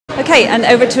Okay, and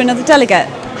over to another delegate.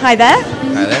 Hi there.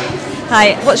 Hi there.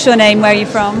 Hi, what's your name? Where are you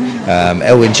from?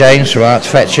 Elwyn from Arts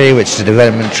Factory, which is a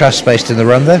development trust based in the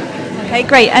Rhondda. Okay,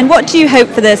 great. And what do you hope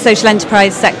for the social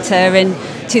enterprise sector in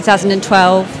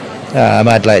 2012?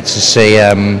 I'd like to see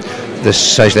the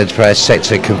social enterprise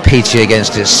sector competing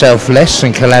against itself less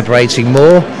and collaborating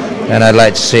more, and I'd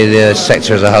like to see the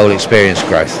sector as a whole experience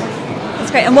growth. That's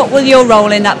great. And what will your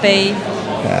role in that be?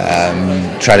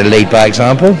 Try to lead by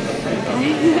example.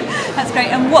 That's great.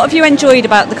 And what have you enjoyed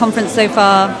about the conference so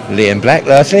far? Liam Black,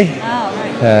 largely,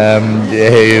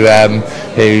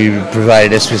 who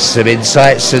provided us with some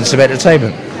insights and some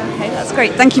entertainment. Okay, that's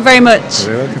great. Thank you very much.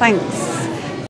 You're welcome. Thanks.